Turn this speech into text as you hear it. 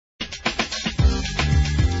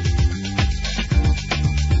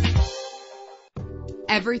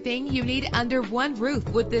Everything you need under one roof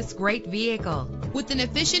with this great vehicle. With an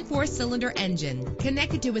efficient 4-cylinder engine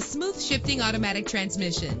connected to a smooth shifting automatic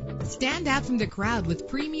transmission. Stand out from the crowd with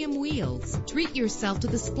premium wheels. Treat yourself to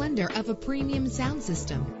the splendor of a premium sound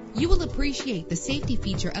system. You will appreciate the safety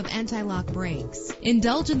feature of anti-lock brakes.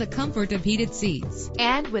 Indulge in the comfort of heated seats.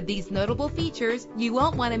 And with these notable features, you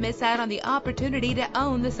won't want to miss out on the opportunity to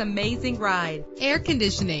own this amazing ride. Air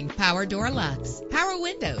conditioning, power door locks, power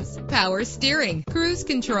windows, power steering, cruise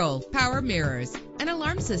control, power mirrors, an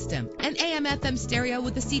alarm system, an AM/FM stereo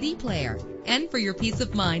with a CD player. And for your peace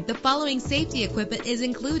of mind, the following safety equipment is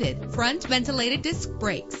included: front ventilated disc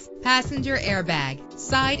brakes, passenger airbag,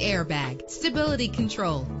 side airbag, stability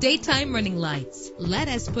control, daytime running lights. Let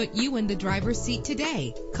us put you in the driver's seat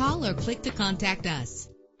today. Call or click to contact us.